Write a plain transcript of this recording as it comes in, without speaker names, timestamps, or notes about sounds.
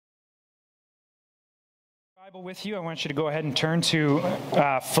Bible with you, I want you to go ahead and turn to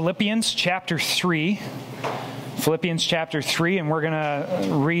Philippians chapter 3. Philippians chapter 3, and we're going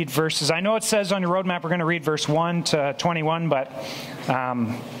to read verses. I know it says on your roadmap we're going to read verse 1 to 21, but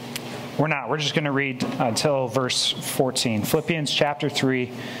we're not. We're just going to read until verse 14. Philippians chapter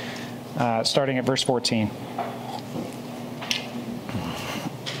 3, starting at verse 14.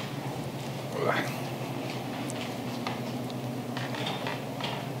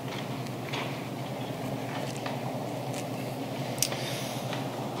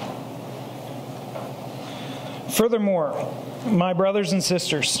 Furthermore, my brothers and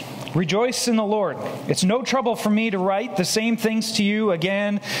sisters, rejoice in the Lord. It's no trouble for me to write the same things to you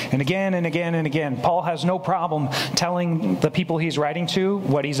again and again and again and again. Paul has no problem telling the people he's writing to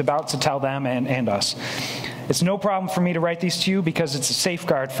what he's about to tell them and us. It's no problem for me to write these to you because it's a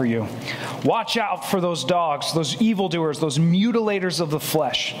safeguard for you. Watch out for those dogs, those evildoers, those mutilators of the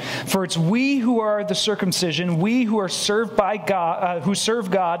flesh. For it's we who are the circumcision, we who are served by God, who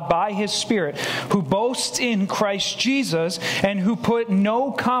serve God by His Spirit, who boast in Christ Jesus, and who put no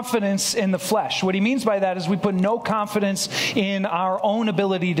confidence in the flesh. What he means by that is we put no confidence in our own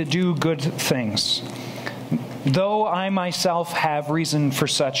ability to do good things, though I myself have reason for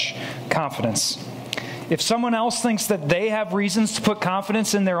such confidence. If someone else thinks that they have reasons to put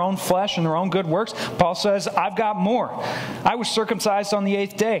confidence in their own flesh and their own good works, Paul says, I've got more. I was circumcised on the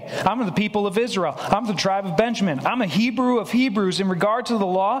 8th day. I'm of the people of Israel. I'm of the tribe of Benjamin. I'm a Hebrew of Hebrews. In regard to the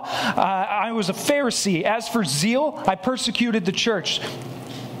law, I was a Pharisee. As for zeal, I persecuted the church.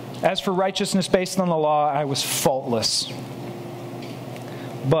 As for righteousness based on the law, I was faultless.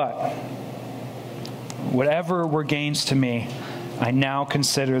 But whatever were gains to me, I now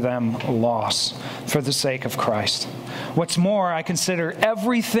consider them loss for the sake of Christ. What's more, I consider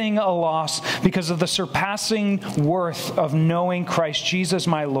everything a loss because of the surpassing worth of knowing Christ Jesus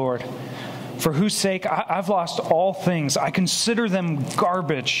my Lord, for whose sake I've lost all things. I consider them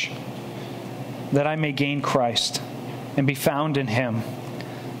garbage, that I may gain Christ and be found in Him,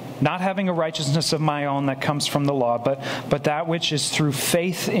 not having a righteousness of my own that comes from the law, but that which is through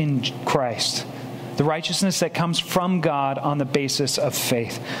faith in Christ, the righteousness that comes from God on the basis of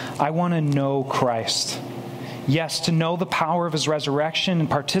faith. I want to know Christ. Yes, to know the power of His resurrection and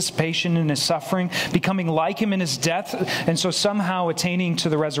participation in His suffering, becoming like Him in His death, and so somehow attaining to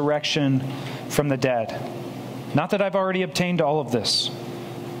the resurrection from the dead. Not that I've already obtained all of this,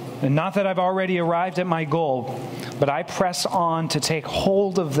 and not that I've already arrived at my goal, but I press on to take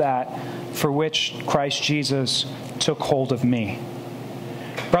hold of that for which Christ Jesus took hold of me.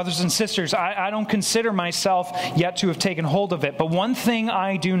 Brothers and sisters, I don't consider myself yet to have taken hold of it. But one thing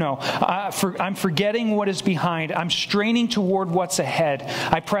I do know, I'm forgetting what is behind. I'm straining toward what's ahead.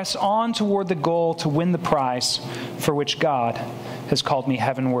 I press on toward the goal to win the prize for which God has called me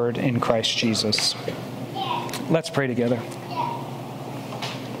heavenward in Christ Jesus. Let's pray together.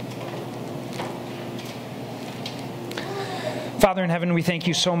 Father in heaven, we thank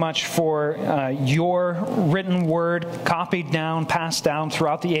you so much for your written word, copied down, passed down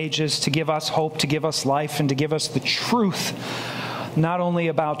throughout the ages to give us hope, to give us life, and to give us the truth, not only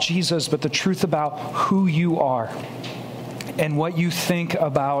about Jesus, but the truth about who you are and what you think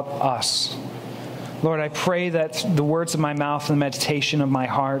about us. Lord, I pray that the words of my mouth and the meditation of my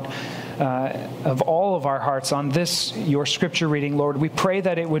heart, of all of our hearts on this, your scripture reading, Lord, we pray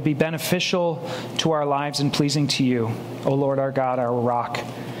that it would be beneficial to our lives and pleasing to you, O Lord, our God, our rock,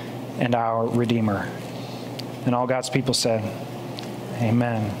 and our Redeemer. And all God's people said,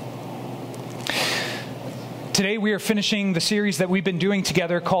 amen. Today we are finishing the series that we've been doing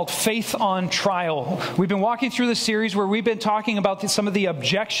together called Faith on Trial. We've been walking through this series where we've been talking about some of the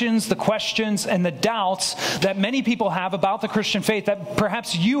objections, the questions, and the doubts that many people have about the Christian faith, that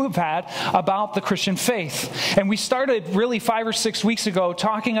perhaps you have had about the Christian faith. And we started really 5 or 6 weeks ago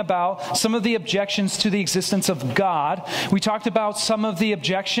talking about some of the objections to the existence of God. We talked about some of the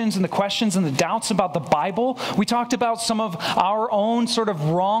objections and the questions and the doubts about the Bible. We talked about some of our own sort of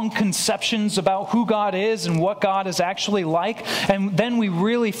wrong conceptions about who God is and what God is actually like. And then we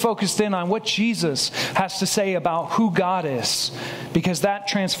really focused in on what Jesus has to say about who God is, because that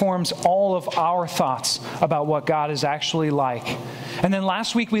transforms all of our thoughts about what God is actually like. And then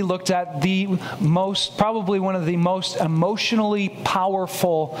last week we looked at probably one of the most emotionally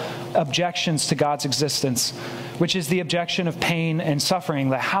powerful objections to God's existence, which is the objection of pain and suffering.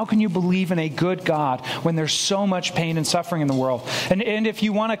 That how can you believe in a good God when there's so much pain and suffering in the world? And if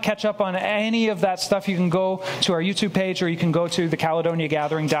you want to catch up on any of that stuff, you can go to our YouTube page, or you can go to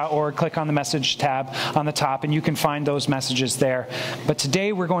thecaledoniagathering.org, click on the message tab on the top, and you can find those messages there. But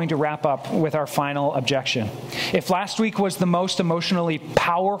today we're going to wrap up with our final objection. If last week was the most emotionally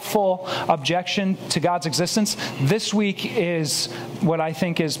powerful objection to God's existence, this week is what I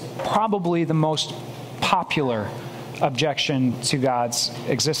think is probably the most popular objection to God's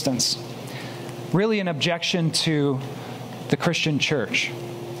existence. Really an objection to the Christian church.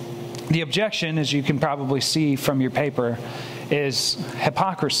 The objection, as you can probably see from your paper, is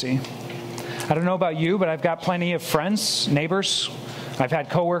hypocrisy. I don't know about you, but I've got plenty of friends, neighbors. I've had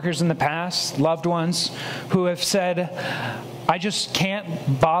coworkers in the past, loved ones, who have said, I just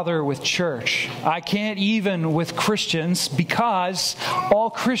can't bother with church. I can't even with Christians because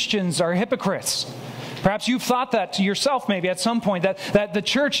all Christians are hypocrites. Perhaps you've thought that to yourself maybe at some point, that the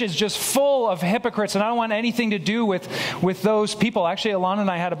church is just full of hypocrites, and I don't want anything to do with those people. Actually, Alana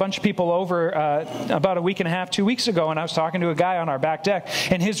and I had a bunch of people over about a week and a half, 2 weeks ago, and I was talking to a guy on our back deck,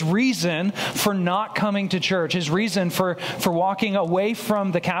 and his reason for not coming to church, his reason for walking away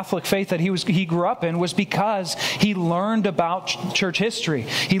from the Catholic faith that he grew up in, was because he learned about church history.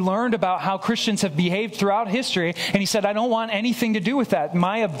 He learned about how Christians have behaved throughout history, and he said, I don't want anything to do with that.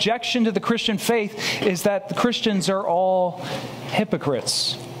 My objection to the Christian faith is that the Christians are all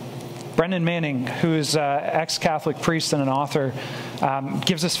hypocrites. Brendan Manning, who is an ex-Catholic priest and an author,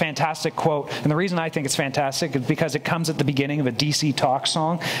 gives this fantastic quote. And the reason I think it's fantastic is because it comes at the beginning of a DC Talk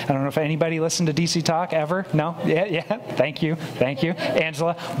song. I don't know if anybody listened to DC Talk ever. No? Yeah. Thank you.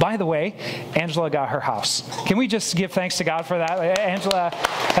 Angela. By the way, Angela got her house. Can we just give thanks to God for that? Angela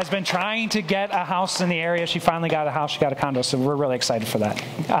has been trying to get a house in the area. She finally got a house. She got a condo, so we're really excited for that.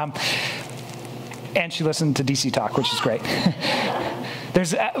 And she listened to DC Talk, which is great.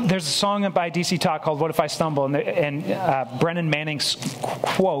 There's a song by DC Talk called What If I Stumble? And Brennan Manning's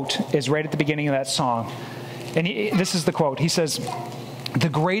quote is right at the beginning of that song. And this is the quote. He says, the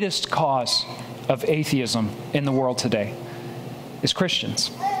greatest cause of atheism in the world today is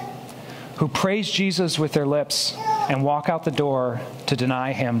Christians who praise Jesus with their lips and walk out the door to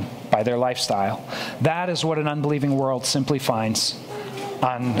deny him by their lifestyle. That is what an unbelieving world simply finds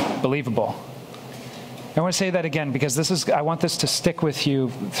unbelievable. I want to say that again because I want this to stick with you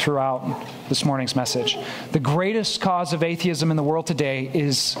throughout this morning's message. The greatest cause of atheism in the world today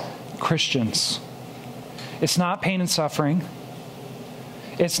is Christians. It's not pain and suffering.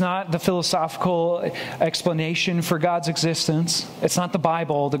 It's not the philosophical explanation for God's existence. It's not the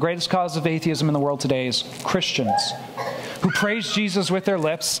Bible. The greatest cause of atheism in the world today is Christians who praise Jesus with their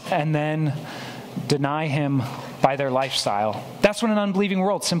lips and then deny him by their lifestyle. That's what an unbelieving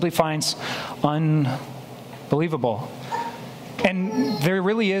world simply finds unbelievable. And there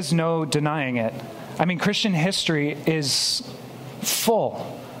really is no denying it. I mean, Christian history is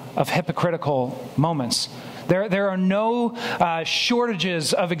full of hypocritical moments. There are no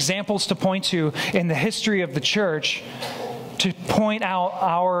shortages of examples to point to in the history of the church to point out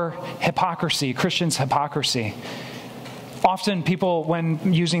our hypocrisy, Christians' hypocrisy. Often people,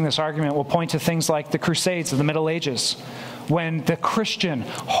 when using this argument, will point to things like the Crusades of the Middle Ages, when the Christian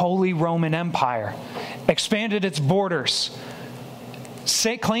Holy Roman Empire expanded its borders,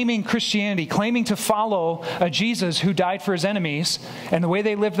 claiming Christianity, claiming to follow a Jesus who died for his enemies, and the way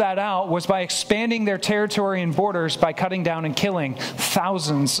they lived that out was by expanding their territory and borders by cutting down and killing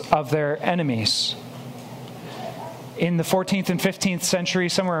thousands of their enemies. In the 14th and 15th century,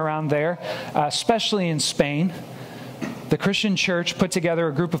 somewhere around there, especially in Spain, the Christian church put together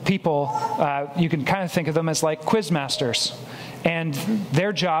a group of people, you can kind of think of them as like quizmasters. And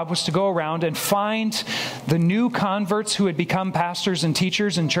their job was to go around and find the new converts who had become pastors and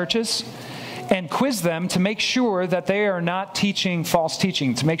teachers in churches and quiz them to make sure that they are not teaching false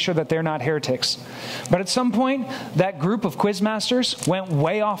teaching, to make sure that they're not heretics. But at some point, that group of quizmasters went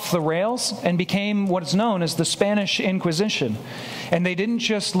way off the rails and became what is known as the Spanish Inquisition. And they didn't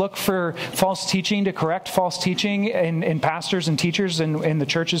just look for false teaching to correct false teaching in pastors and teachers in the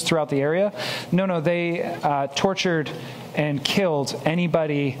churches throughout the area. No, they tortured and killed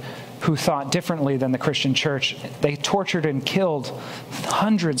anybody who thought differently than the Christian church. They tortured and killed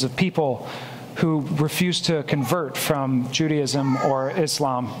hundreds of people who refused to convert from Judaism or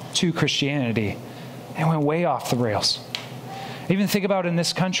Islam to Christianity. They went way off the rails. Even think about in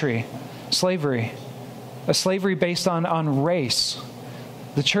this country, slavery. A slavery based on race.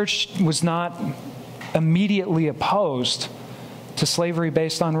 The church was not immediately opposed to slavery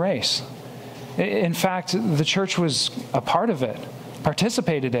based on race. In fact, the church was a part of it.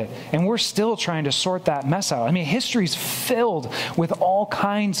 participated in, and we're still trying to sort that mess out. I mean, history's filled with all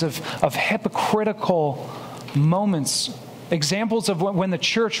kinds of hypocritical moments, examples of when the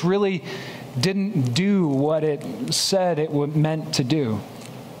church really didn't do what it said it meant to do.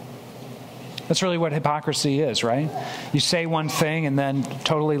 That's really what hypocrisy is, right? You say one thing and then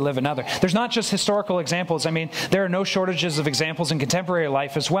totally live another. There's not just historical examples. I mean, there are no shortages of examples in contemporary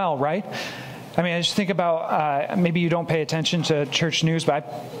life as well, right? I mean, I just think about, maybe you don't pay attention to church news, but I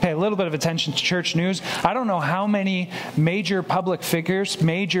pay a little bit of attention to church news. I don't know how many major public figures,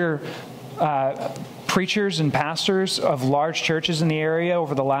 major preachers and pastors of large churches in the area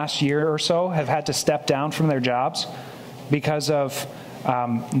over the last year or so have had to step down from their jobs because of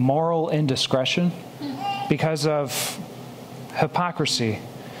moral indiscretion, because of hypocrisy,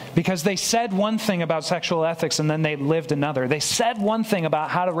 because they said one thing about sexual ethics and then they lived another. They said one thing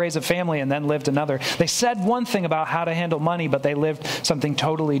about how to raise a family and then lived another. They said one thing about how to handle money, but they lived something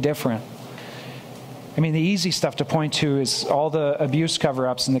totally different. I mean, the easy stuff to point to is all the abuse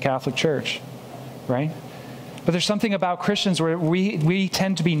cover-ups in the Catholic Church, right? But there's something about Christians where we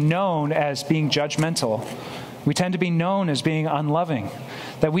tend to be known as being judgmental. We tend to be known as being unloving,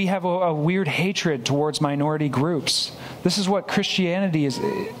 that we have a weird hatred towards minority groups. This is what Christianity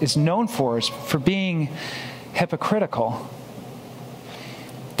is known for, is for being hypocritical.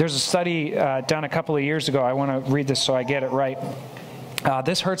 There's a study done a couple of years ago. I want to read this so I get it right.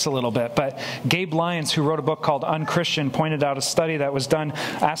 This hurts a little bit, but Gabe Lyons, who wrote a book called Unchristian, pointed out a study that was done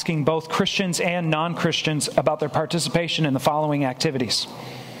asking both Christians and non-Christians about their participation in the following activities: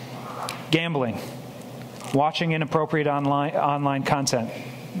 gambling, watching inappropriate online content,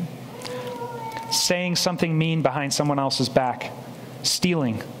 saying something mean behind someone else's back,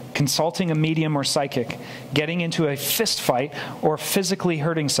 stealing, consulting a medium or psychic, getting into a fist fight or physically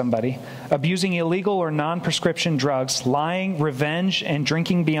hurting somebody, abusing illegal or non-prescription drugs, lying, revenge, and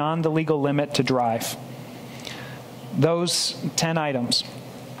drinking beyond the legal limit to drive. Those 10 items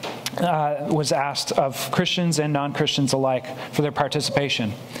was asked of Christians and non-Christians alike for their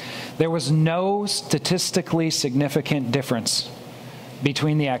participation. There was no statistically significant difference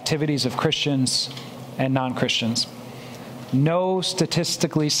between the activities of Christians and non-Christians. No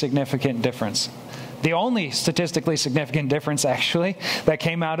statistically significant difference. The only statistically significant difference, actually, that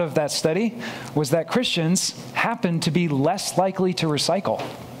came out of that study was that Christians happened to be less likely to recycle,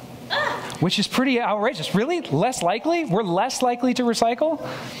 which is pretty outrageous. Really? Less likely? We're less likely to recycle?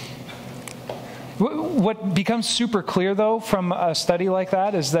 What becomes super clear, though, from a study like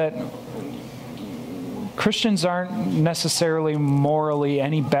that is that Christians aren't necessarily morally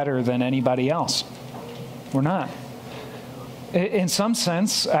any better than anybody else. We're not. In some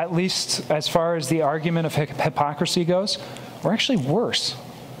sense, at least as far as the argument of hypocrisy goes, we're actually worse.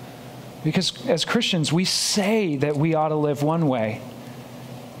 Because as Christians, we say that we ought to live one way,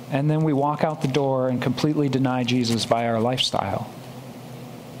 and then we walk out the door and completely deny Jesus by our lifestyle.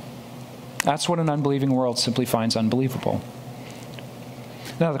 That's what an unbelieving world simply finds unbelievable.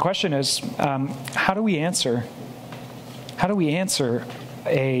 Now the question is, how do we answer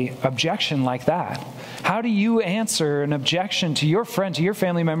a objection like that? How do you answer an objection to your friend, to your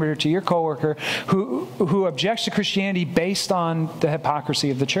family member, to your coworker who objects to Christianity based on the hypocrisy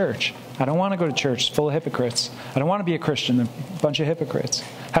of the church? I don't want to go to church. It's full of hypocrites. I don't want to be a Christian. A bunch of hypocrites.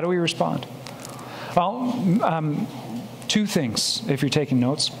 How do we respond? Well, two things, if you're taking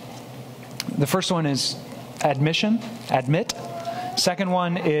notes. The first one is admission, admit. Second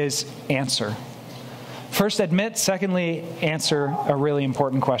one is answer. First, admit. Secondly, answer a really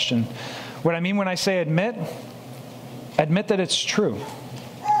important question. What I mean when I say admit that it's true.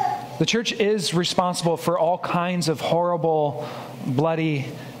 The church is responsible for all kinds of horrible, bloody,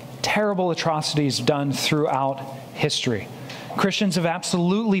 terrible atrocities done throughout history. Christians have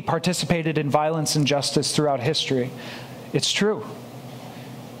absolutely participated in violence and injustice throughout history. It's true.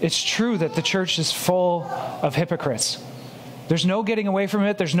 It's true that the church is full of hypocrites. There's no getting away from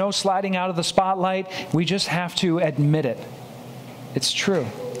it. There's no sliding out of the spotlight. We just have to admit it. It's true.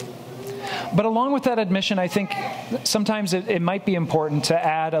 But along with that admission, I think sometimes it might be important to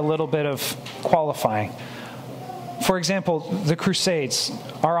add a little bit of qualifying. For example, the Crusades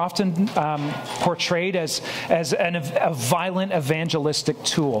are often portrayed as a violent evangelistic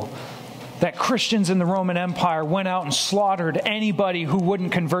tool. That Christians in the Roman Empire went out and slaughtered anybody who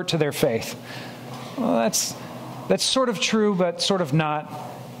wouldn't convert to their faith. Well, that's sort of true, but sort of not.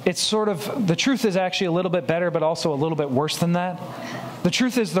 It's sort of, the truth is actually a little bit better, but also a little bit worse than that. The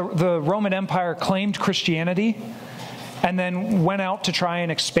truth is the Roman Empire claimed Christianity and then went out to try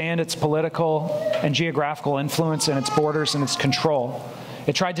and expand its political and geographical influence and its borders and its control.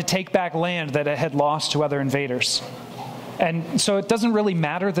 It tried to take back land that it had lost to other invaders. And so it doesn't really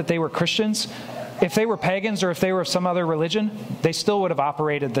matter that they were Christians. If they were pagans or if they were of some other religion, they still would have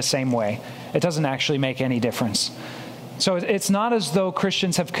operated the same way. It doesn't actually make any difference. So it's not as though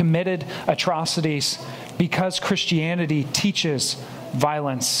Christians have committed atrocities because Christianity teaches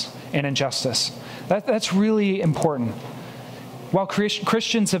violence and injustice. That's really important. While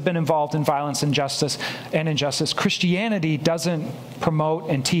Christians have been involved in violence and injustice, Christianity doesn't promote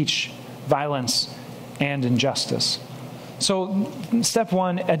and teach violence and injustice. So step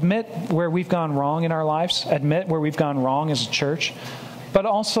one, admit where we've gone wrong in our lives, admit where we've gone wrong as a church, but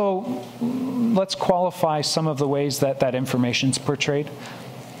also let's qualify some of the ways that information is portrayed.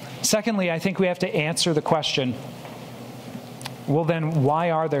 Secondly, I think we have to answer the question, well then,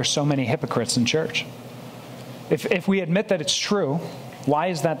 why are there so many hypocrites in church? If we admit that it's true, why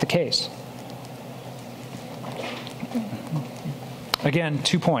is that the case? Again,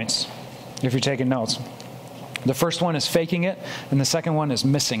 2 points, if you're taking notes. The first one is faking it, and the second one is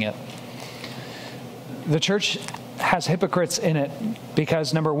missing it. The church has hypocrites in it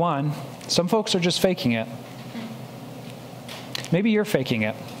because, number one, some folks are just faking it. Maybe you're faking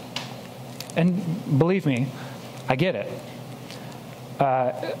it. And believe me, I get it.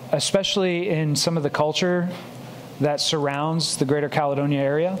 Especially in some of the culture that surrounds the greater Caledonia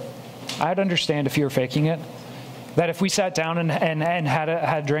area, I'd understand if you were faking it. That if we sat down and had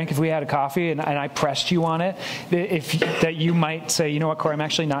a drink, if we had a coffee and I pressed you on it, that you might say, you know what, Corey, I'm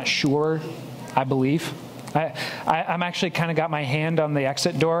actually not sure I believe. I'm actually kind of got my hand on the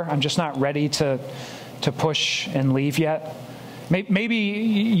exit door. I'm just not ready to push and leave yet. Maybe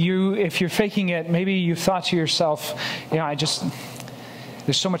you, if you're faking it, maybe you thought to yourself, you know,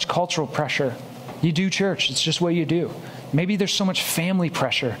 there's so much cultural pressure. You do church. It's just what you do. Maybe there's so much family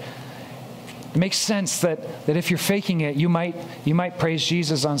pressure. It makes sense that if you're faking it, you might praise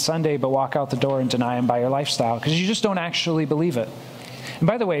Jesus on Sunday but walk out the door and deny him by your lifestyle because you just don't actually believe it. And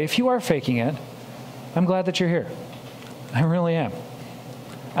by the way, if you are faking it, I'm glad that you're here. I really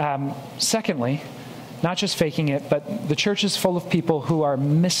am. Secondly, not just faking it, but the church is full of people who are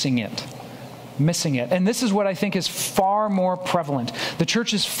missing it. And this is what I think is far more prevalent. The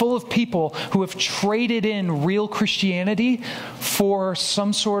church is full of people who have traded in real Christianity for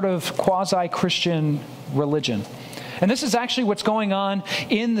some sort of quasi-Christian religion. And this is actually what's going on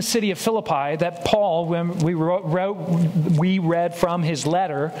in the city of Philippi that Paul, when we read from his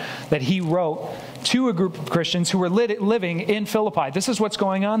letter that he wrote to a group of Christians who were living in Philippi. This is what's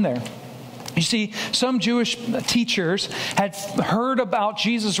going on there. You see, some Jewish teachers had heard about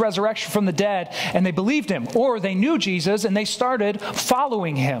Jesus' resurrection from the dead, and they believed him, or they knew Jesus, and they started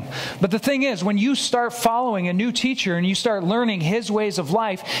following him. But the thing is, when you start following a new teacher and you start learning his ways of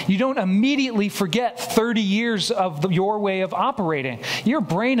life, you don't immediately forget 30 years of your way of operating. Your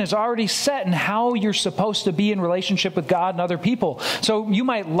brain is already set in how you're supposed to be in relationship with God and other people. So you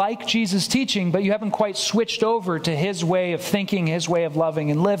might like Jesus' teaching, but you haven't quite switched over to his way of thinking, his way of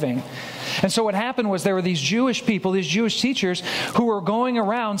loving and living. And so what happened was there were these Jewish people, these Jewish teachers who were going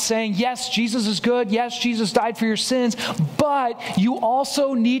around saying, yes, Jesus is good. Yes, Jesus died for your sins. But you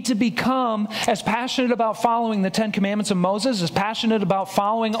also need to become as passionate about following the 10 Commandments of Moses, as passionate about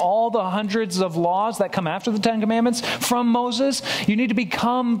following all the hundreds of laws that come after the 10 Commandments from Moses. You need to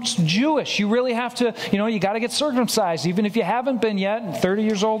become Jewish. You really have to, you got to get circumcised. Even if you haven't been yet, 30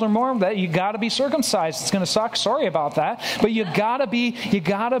 years old or more, that you got to be circumcised. It's going to suck. Sorry about that. But you got to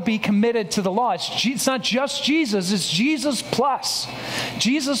be committed to the law. It's not just Jesus, it's Jesus plus.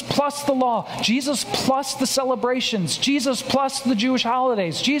 Jesus plus the law. Jesus plus the celebrations. Jesus plus the Jewish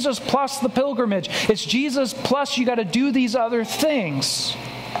holidays. Jesus plus the pilgrimage. It's Jesus plus you got to do these other things.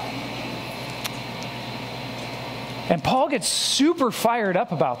 And Paul gets super fired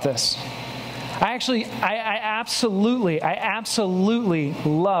up about this. I absolutely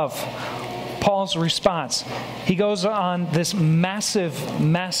love Paul's response. He goes on this massive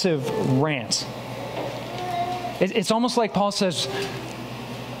rant. It's almost like Paul says,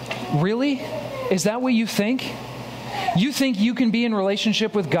 really? Is that what you think? You think you can be in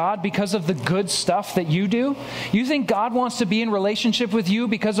relationship with God because of the good stuff that you do? You think God wants to be in relationship with you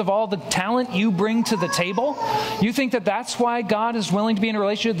because of all the talent you bring to the table? You think that that's why God is willing to be in a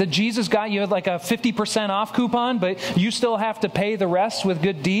relationship, that Jesus got you like a 50% off coupon, but you still have to pay the rest with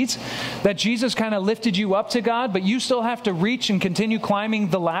good deeds? That Jesus kind of lifted you up to God, but you still have to reach and continue climbing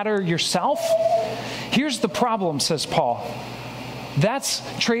the ladder yourself? Here's the problem, says Paul. That's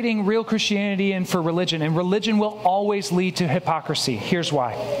trading real Christianity in for religion, and religion will always lead to hypocrisy. Here's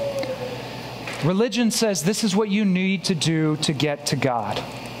why. Religion says this is what you need to do to get to God.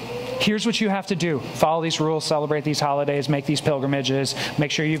 Here's what you have to do. Follow these rules, celebrate these holidays, make these pilgrimages,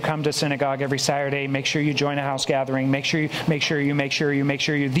 make sure you come to synagogue every Saturday, make sure you join a house gathering, make sure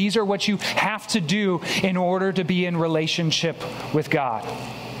you. These are what you have to do in order to be in relationship with God.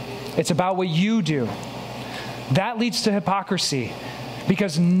 It's about what you do. That leads to hypocrisy.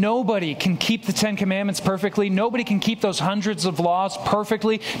 Because nobody can keep the 10 Commandments perfectly. Nobody can keep those hundreds of laws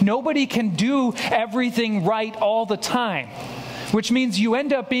perfectly. Nobody can do everything right all the time. Which means you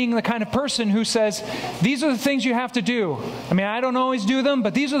end up being the kind of person who says, these are the things you have to do. I mean, I don't always do them,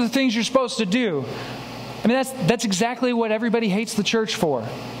 but these are the things you're supposed to do. I mean, that's exactly what everybody hates the church for.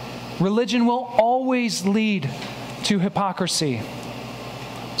 Religion will always lead to hypocrisy.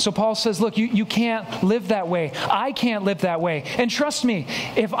 So Paul says, look, you can't live that way. I can't live that way. And trust me,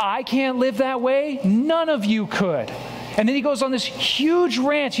 if I can't live that way, none of you could. And then he goes on this huge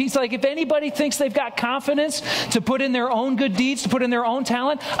rant. He's like, if anybody thinks they've got confidence to put in their own good deeds, to put in their own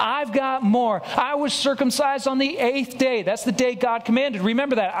talent, I've got more. I was circumcised on the 8th day. That's the day God commanded.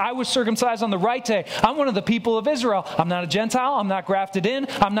 Remember that. I was circumcised on the right day. I'm one of the people of Israel. I'm not a Gentile. I'm not grafted in.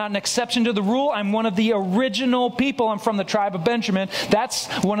 I'm not an exception to the rule. I'm one of the original people. I'm from the tribe of Benjamin. That's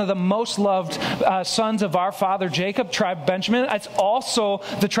one of the most loved sons of our father Jacob, tribe of Benjamin. It's also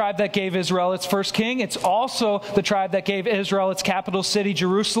the tribe that gave Israel its first king. It's also the tribe that gave Israel its capital city,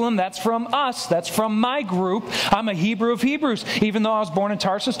 Jerusalem. That's from us. That's from my group. I'm a Hebrew of Hebrews. Even though I was born in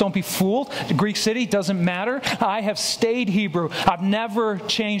Tarsus, don't be fooled. The Greek city doesn't matter. I have stayed Hebrew. I've never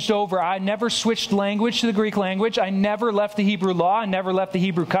changed over. I never switched language to the Greek language. I never left the Hebrew law. I never left the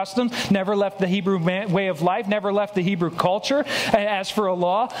Hebrew customs. Never left the Hebrew way of life. Never left the Hebrew culture. As for a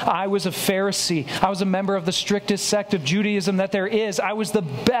law, I was a Pharisee. I was a member of the strictest sect of Judaism that there is. I was the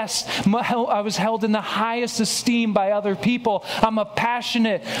best. I was held in the highest esteem by other people. I'm a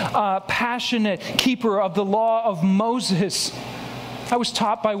passionate keeper of the law of Moses. I was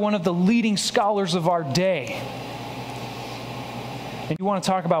taught by one of the leading scholars of our day. And you want to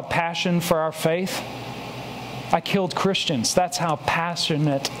talk about passion for our faith? I killed Christians. That's how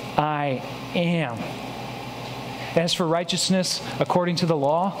passionate I am. As for righteousness according to the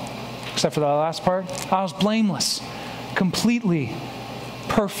law, except for the last part, I was blameless, completely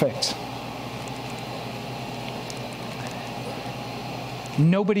perfect.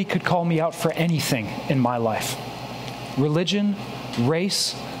 Nobody could call me out for anything in my life. Religion,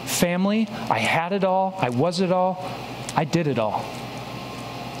 race, family, I had it all, I was it all, I did it all.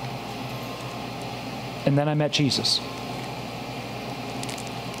 And then I met Jesus.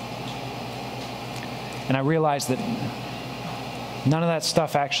 And I realized that none of that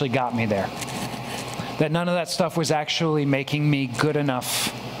stuff actually got me there. That none of that stuff was actually making me good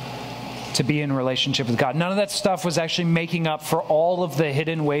enough to be in relationship with God. None of that stuff was actually making up for all of the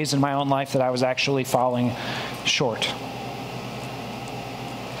hidden ways in my own life that I was actually falling short.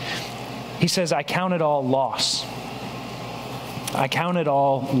 He says, I count it all loss. I count it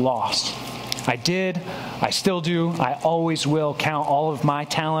all loss. I did, I still do, I always will count all of my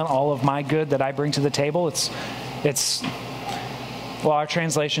talent, all of my good that I bring to the table. It's well, our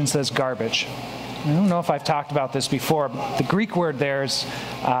translation says garbage. I don't know if I've talked about this before, but the Greek word there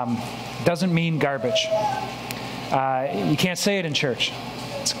doesn't mean garbage. You can't say it in church.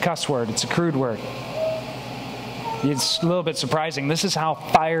 It's a cuss word. It's a crude word. It's a little bit surprising. This is how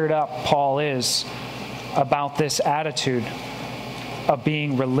fired up Paul is about this attitude of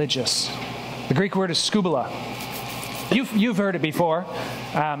being religious. The Greek word is skubala. You've heard it before.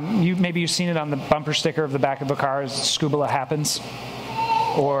 Maybe you've seen it on the bumper sticker of the back of a car. Skubala happens.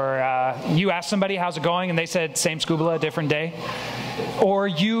 Or you ask somebody, how's it going? And they said, same skubala, different day. Or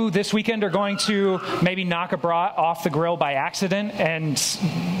you, this weekend, are going to maybe knock a brat off the grill by accident and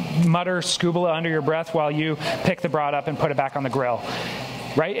mutter skubala under your breath while you pick the brat up and put it back on the grill.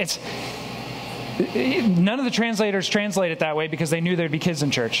 Right? None of the translators translate it that way because they knew there'd be kids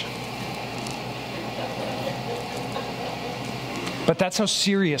in church. But that's how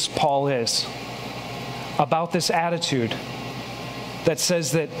serious Paul is about this attitude that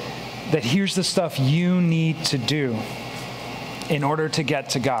says that here's the stuff you need to do in order to get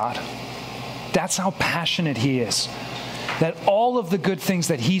to God. That's how passionate he is. That all of the good things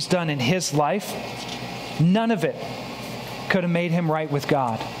that he's done in his life, none of it could have made him right with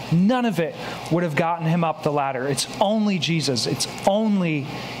God. None of it would have gotten him up the ladder. It's only Jesus. It's only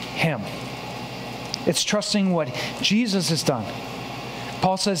him. It's trusting what Jesus has done.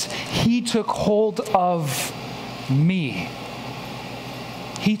 Paul says, he took hold of me.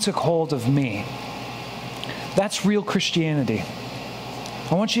 He took hold of me. That's real Christianity.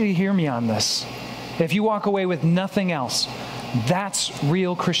 I want you to hear me on this. If you walk away with nothing else, that's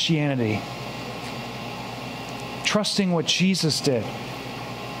real Christianity. Trusting what Jesus did.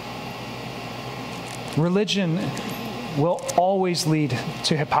 Religion will always lead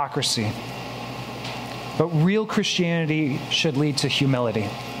to hypocrisy, but real Christianity should lead to humility.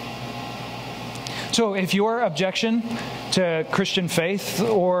 So if your objection to Christian faith,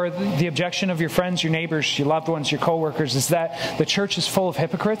 or the objection of your friends, your neighbors, your loved ones, your coworkers, is that the church is full of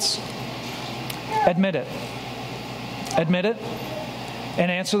hypocrites, admit it. Admit it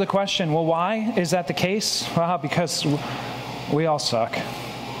and answer the question, well, why is that the case? Well, because we all suck.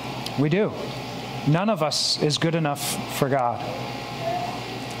 We do. None of us is good enough for God.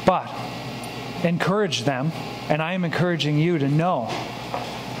 But encourage them, and I am encouraging you to know,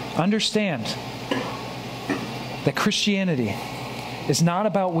 understand that Christianity is not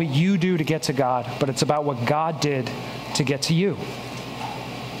about what you do to get to God, but it's about what God did to get to you.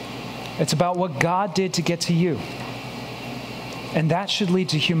 It's about what God did to get to you. And that should lead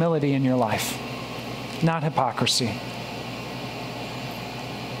to humility in your life, not hypocrisy.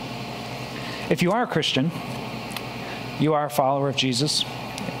 If you are a Christian, you are a follower of Jesus,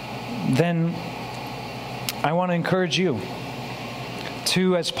 then I want to encourage you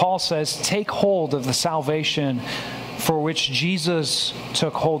to, as Paul says, take hold of the salvation for which Jesus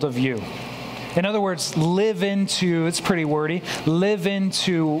took hold of you. In other words, live into, it's pretty wordy, live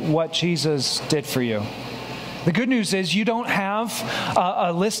into what Jesus did for you. The good news is you don't have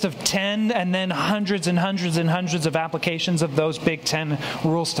a list of 10 and then hundreds and hundreds and hundreds of applications of those big 10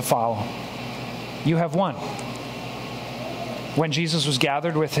 rules to follow. You have one. When Jesus was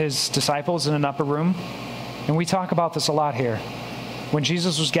gathered with his disciples in an upper room, and we talk about this a lot here. When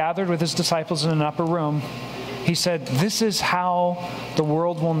Jesus was gathered with his disciples in an upper room, he said, this is how the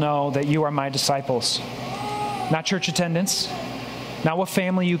world will know that you are my disciples. Not church attendance, not what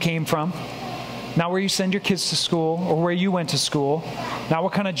family you came from, not where you send your kids to school or where you went to school, not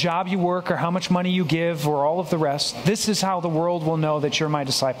what kind of job you work or how much money you give or all of the rest. This is how the world will know that you're my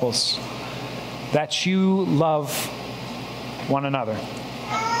disciples, that you love one another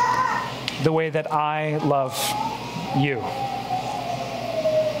the way that I love you.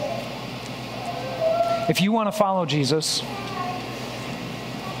 If you want to follow Jesus,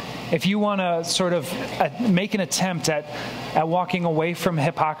 if you want to sort of make an attempt at walking away from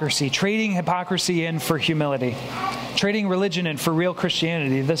hypocrisy, trading hypocrisy in for humility, trading religion in for real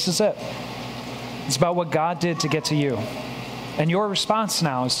Christianity, this is it. It's about what God did to get to you. And your response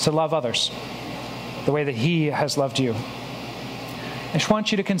now is to love others the way that he has loved you. I just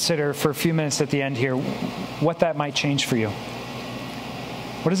want you to consider for a few minutes at the end here what that might change for you.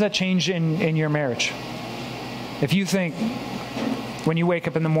 What does that change in your marriage? If you think when you wake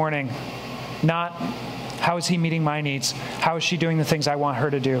up in the morning, not how is he meeting my needs? How is she doing the things I want her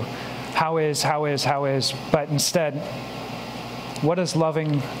to do? How is, but instead, what does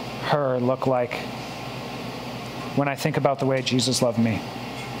loving her look like when I think about the way Jesus loved me?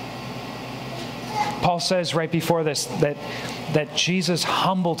 Paul says right before this that Jesus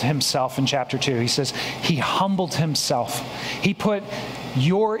humbled himself in chapter 2. He says he humbled himself. He put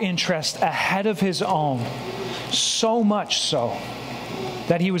your interest ahead of his own, so much so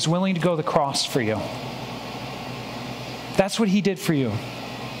that he was willing to go to the cross for you. That's what he did for you.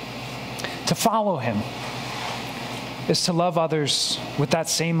 To follow him is to love others with that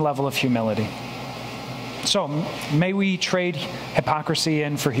same level of humility. So may we trade hypocrisy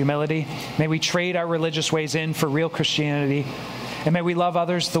in for humility. May we trade our religious ways in for real Christianity. And may we love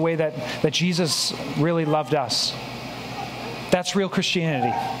others the way that Jesus really loved us. That's real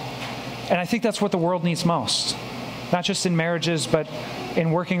Christianity. And I think that's what the world needs most. Not just in marriages, but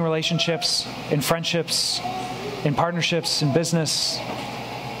in working relationships, in friendships, in partnerships, in business.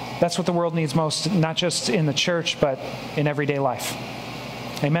 That's what the world needs most, not just in the church, but in everyday life.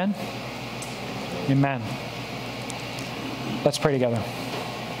 Amen? Amen. Let's pray together.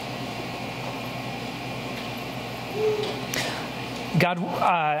 God,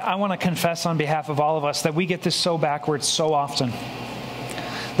 I want to confess on behalf of all of us that we get this so backwards so often.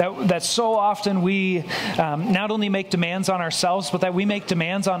 That so often we not only make demands on ourselves, but that we make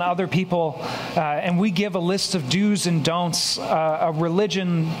demands on other people, and we give a list of do's and don'ts, a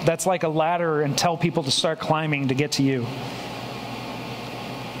religion that's like a ladder, and tell people to start climbing to get to you.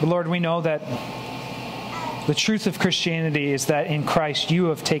 But Lord, we know that the truth of Christianity is that in Christ you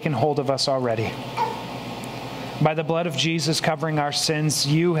have taken hold of us already. By the blood of Jesus covering our sins,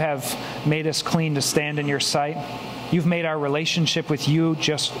 you have made us clean to stand in your sight. You've made our relationship with you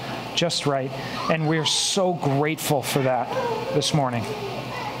just right. And we're so grateful for that this morning.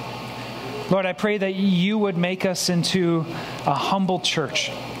 Lord, I pray that you would make us into a humble church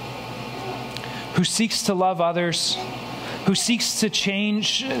who seeks to love others, who seeks to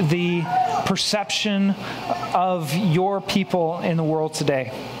change the perception of your people in the world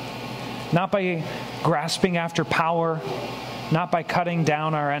today. not by grasping after power, not by cutting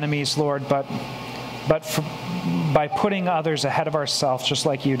down our enemies, Lord, but by putting others ahead of ourselves, just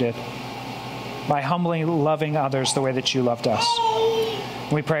like you did, by humbly loving others the way that you loved us.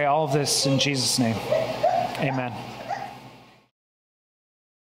 We pray all of this in Jesus' name. Amen.